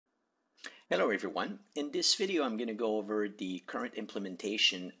Hello everyone. In this video I'm going to go over the current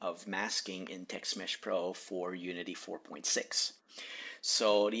implementation of masking in TextMesh Pro for Unity 4.6.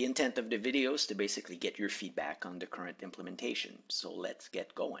 So the intent of the video is to basically get your feedback on the current implementation. So let's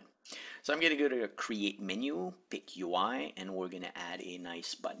get going. So I'm going to go to the Create menu, pick UI, and we're going to add a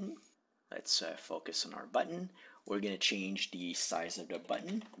nice button. Let's focus on our button. We're going to change the size of the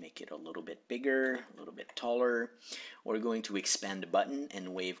button, make it a little bit bigger, a little bit taller. We're going to expand the button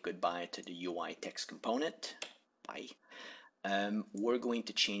and wave goodbye to the UI text component. Bye. We're going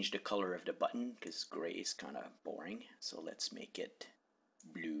to change the color of the button because gray is kind of boring. So let's make it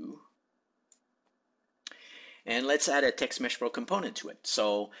blue. And let's add a TextMesh Pro component to it.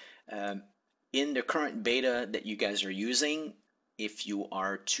 So in the current beta that you guys are using, if you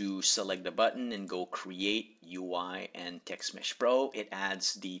are to select the button and go Create, UI, and TextMesh Pro, it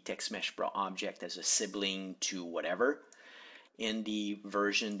adds the TextMesh Pro object as a sibling to whatever. In the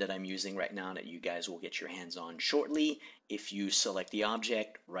version that I'm using right now that you guys will get your hands on shortly, if you select the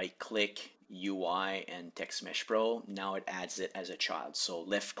object, right-click, UI, and TextMesh Pro, now it adds it as a child. So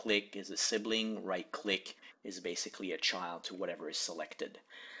left-click is a sibling, right-click is basically a child to whatever is selected.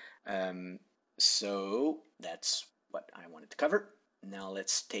 So that's what I wanted to cover. Now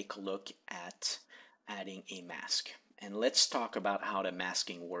let's take a look at adding a mask. And let's talk about how the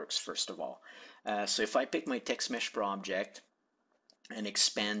masking works first of all. So if I pick my TextMesh Pro object and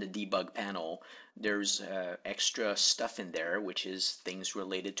expand the debug panel, there's extra stuff in there, which is things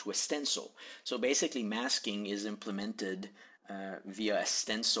related to a stencil. So basically masking is implemented via a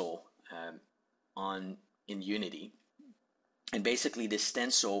stencil in Unity. And basically this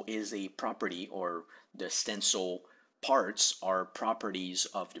stencil is a property, or the stencil parts are properties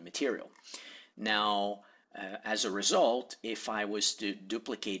of the material. Now, as a result, if I was to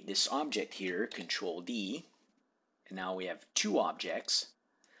duplicate this object here, Control D, and now we have two objects.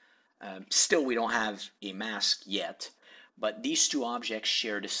 Still, we don't have a mask yet, but these two objects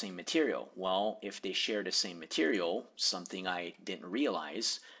share the same material. Well, if they share the same material, something I didn't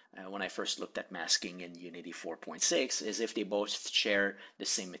realize when I first looked at masking in Unity 4.6 is if they both share the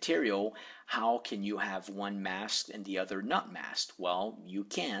same material, how can you have one masked and the other not masked? Well, you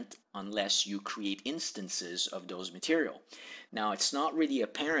can't unless you create instances of those material. Now, it's not really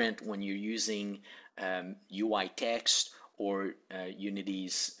apparent when you're using UI text or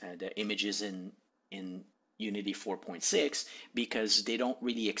Unity's the images in Unity 4.6 because they don't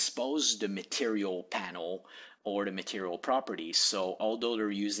really expose the material panel or the material properties. So although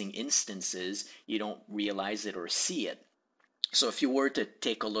they're using instances, you don't realize it or see it. So if you were to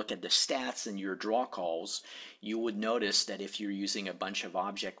take a look at the stats in your draw calls, you would notice that if you're using a bunch of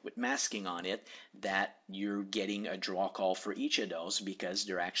object with masking on it, that you're getting a draw call for each of those because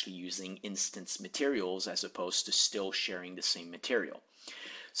they're actually using instance materials as opposed to still sharing the same material.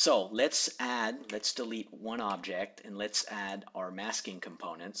 So let's delete one object and let's add our masking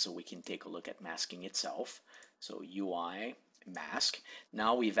component so we can take a look at masking itself. So UI, mask.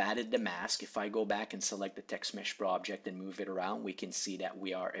 Now we've added the mask. If I go back and select the TextMesh Pro object and move it around, we can see that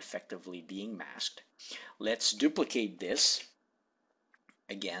we are effectively being masked. Let's duplicate this.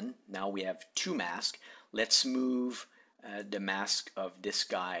 Again, now we have two masks. Let's move the mask of this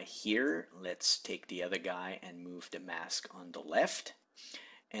guy here. Let's take the other guy and move the mask on the left.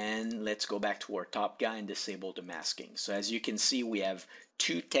 And let's go back to our top guy and disable the masking. So as you can see, we have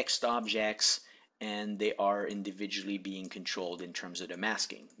two text objects and they are individually being controlled in terms of the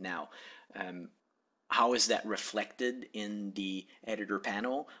masking. Now, how is that reflected in the editor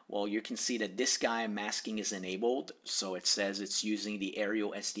panel? Well, you can see that this guy masking is enabled. So it says it's using the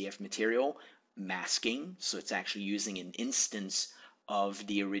Aerial SDF material masking. So it's actually using an instance of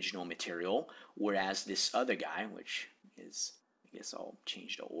the original material. Whereas this other guy, which is, I guess I'll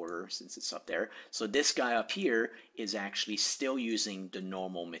change the order since it's up there. So this guy up here is actually still using the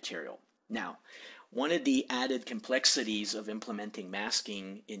normal material. Now, one of the added complexities of implementing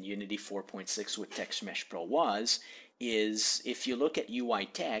masking in Unity 4.6 with TextMesh Pro is if you look at UI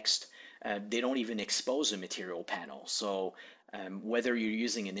text, they don't even expose a material panel. So whether you're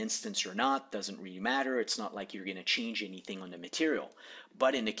using an instance or not doesn't really matter. It's not like you're going to change anything on the material.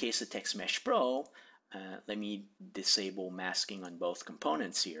 But in the case of TextMesh Pro, let me disable masking on both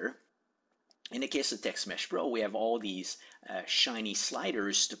components here. In the case of TextMesh Pro, we have all these shiny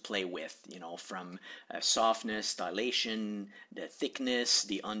sliders to play with, you know, from softness, dilation, the thickness,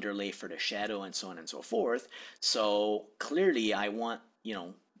 the underlay for the shadow, and so on and so forth. So clearly I want, you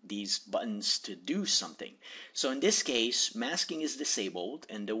know, these buttons to do something. So in this case, masking is disabled,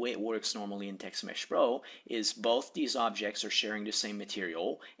 and the way it works normally in TextMesh Pro is both these objects are sharing the same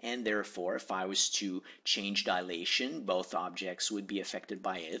material, and therefore if I was to change dilation, both objects would be affected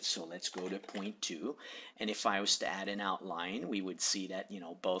by it. So let's go to point 2, and if I was to add an outline, we would see that,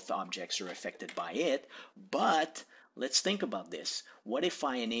 both objects are affected by it. But let's think about this. What if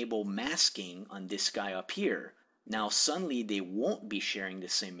I enable masking on this guy up here? Now suddenly they won't be sharing the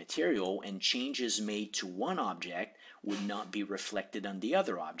same material, and changes made to one object would not be reflected on the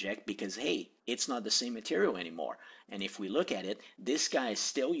other object because, hey, it's not the same material anymore. And if we look at it, this guy is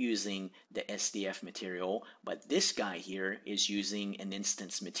still using the SDF material, but this guy here is using an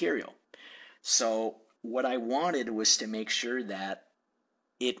instance material. So what I wanted was to make sure that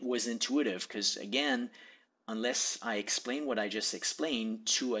it was intuitive, because again, unless I explain what I just explained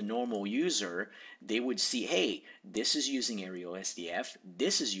to a normal user, they would see, hey, this is using aerial SDF,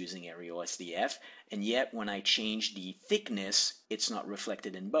 this is using aerial SDF, and yet when I change the thickness, it's not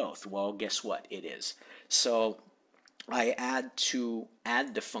reflected in both. Well, guess what? It is. So I add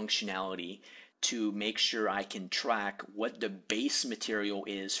the functionality to make sure I can track what the base material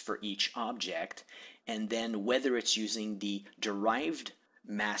is for each object, and then whether it's using the derived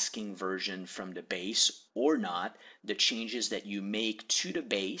masking version from the base or not, the changes that you make to the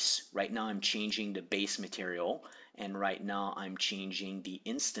base. Right now I'm changing the base material, and right now I'm changing the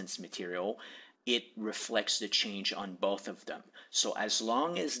instance material. It reflects the change on both of them. So as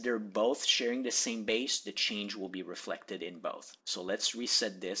long as they're both sharing the same base, the change will be reflected in both. So let's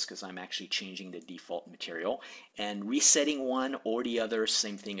reset this because I'm actually changing the default material, and resetting one or the other,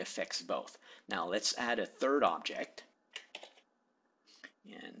 same thing, affects both. Now let's add a third object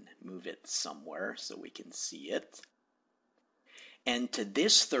and move it somewhere so we can see it. And to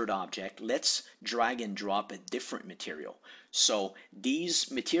this third object, let's drag and drop a different material. So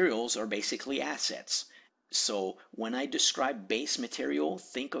these materials are basically assets. So when I describe base material,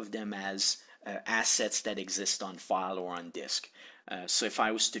 think of them as assets that exist on file or on disk. So if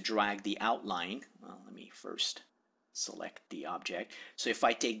I was to drag the outline, well, let me first select the object. So if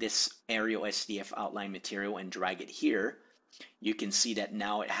I take this aerial SDF outline material and drag it here, you can see that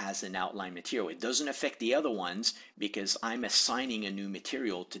now it has an outline material. It doesn't affect the other ones because I'm assigning a new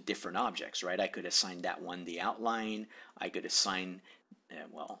material to different objects, right? I could assign that one the outline. I could assign,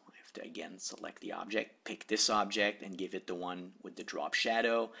 well, I have to again select the object, pick this object and give it the one with the drop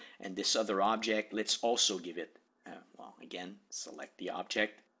shadow. And this other object, let's also give it, well, again, select the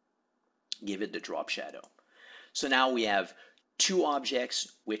object, give it the drop shadow. So now we have two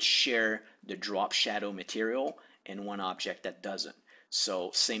objects which share the drop shadow material and one object that doesn't. So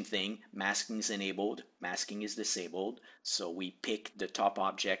same thing, masking is enabled, masking is disabled. So we pick the top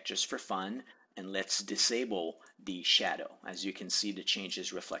object just for fun, and let's disable the shadow. As you can see, the change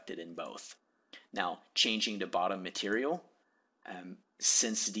is reflected in both. Now, changing the bottom material,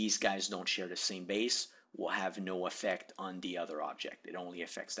 since these guys don't share the same base, will have no effect on the other object. It only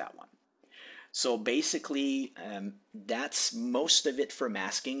affects that one. So basically, that's most of it for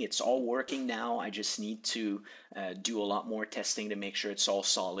masking. It's all working now. I just need to do a lot more testing to make sure it's all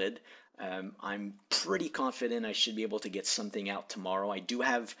solid. I'm pretty confident I should be able to get something out tomorrow. I do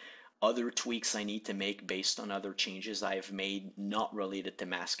have other tweaks I need to make based on other changes I have made, not related to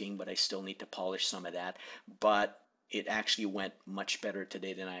masking, but I still need to polish some of that. But it actually went much better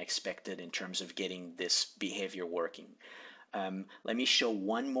today than I expected in terms of getting this behavior working. Let me show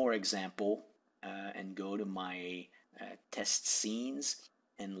one more example. And go to my test scenes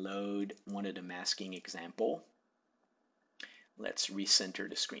and load one of the masking example. Let's recenter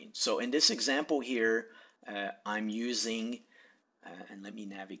the screen. So in this example here, I'm using, and let me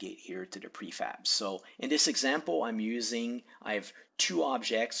navigate here to the prefab. So in this example, I have two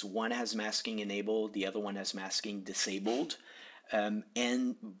objects. One has masking enabled, the other one has masking disabled.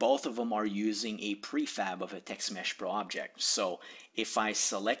 And both of them are using a prefab of a TextMesh Pro object. So if I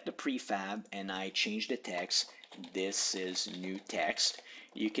select the prefab and I change the text, this is new text,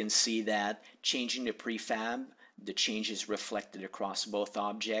 you can see that changing the prefab, the change is reflected across both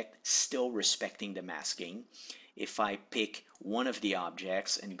objects, still respecting the masking. If I pick one of the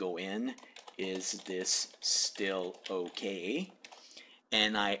objects and go in, is this still okay?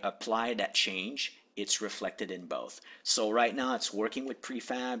 And I apply that change, it's reflected in both. So right now it's working with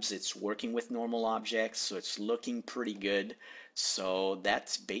prefabs, it's working with normal objects, so it's looking pretty good. So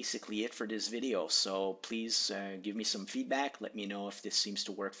that's basically it for this video. So please give me some feedback, let me know if this seems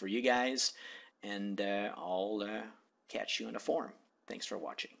to work for you guys, and I'll catch you in a forum. Thanks for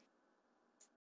watching.